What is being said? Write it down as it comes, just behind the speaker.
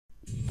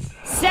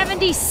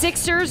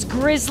76ers,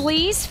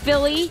 Grizzlies,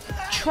 Philly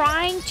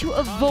trying to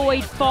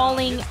avoid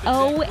falling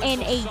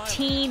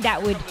 0-18.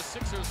 That would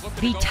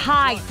be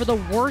tied for the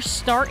worst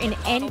start in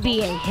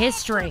NBA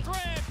history.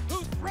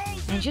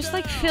 And just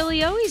like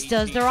Philly always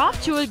does, they're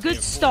off to a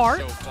good start.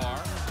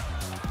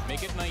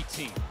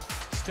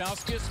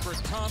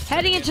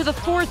 Heading into the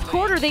fourth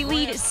quarter, they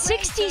lead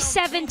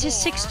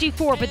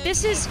 67-64, but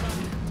this is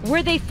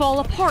where they fall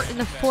apart in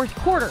the fourth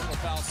quarter.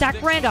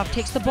 Zach Randolph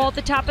takes the ball at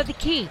the top of the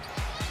key.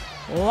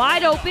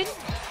 Wide open.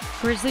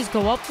 Grizzlies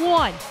go up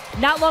one.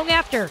 Not long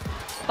after,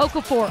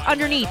 Okafor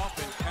underneath.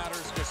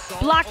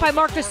 Blocked by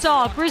Marc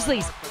Gasol.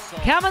 Grizzlies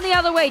coming the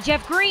other way.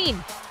 Jeff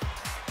Green.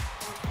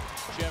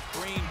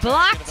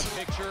 Blocked.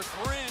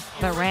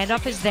 But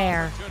Randolph is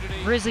there.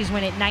 Grizzlies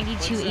win at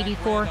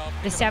 92-84.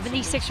 The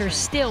 76ers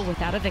still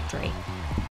without a victory.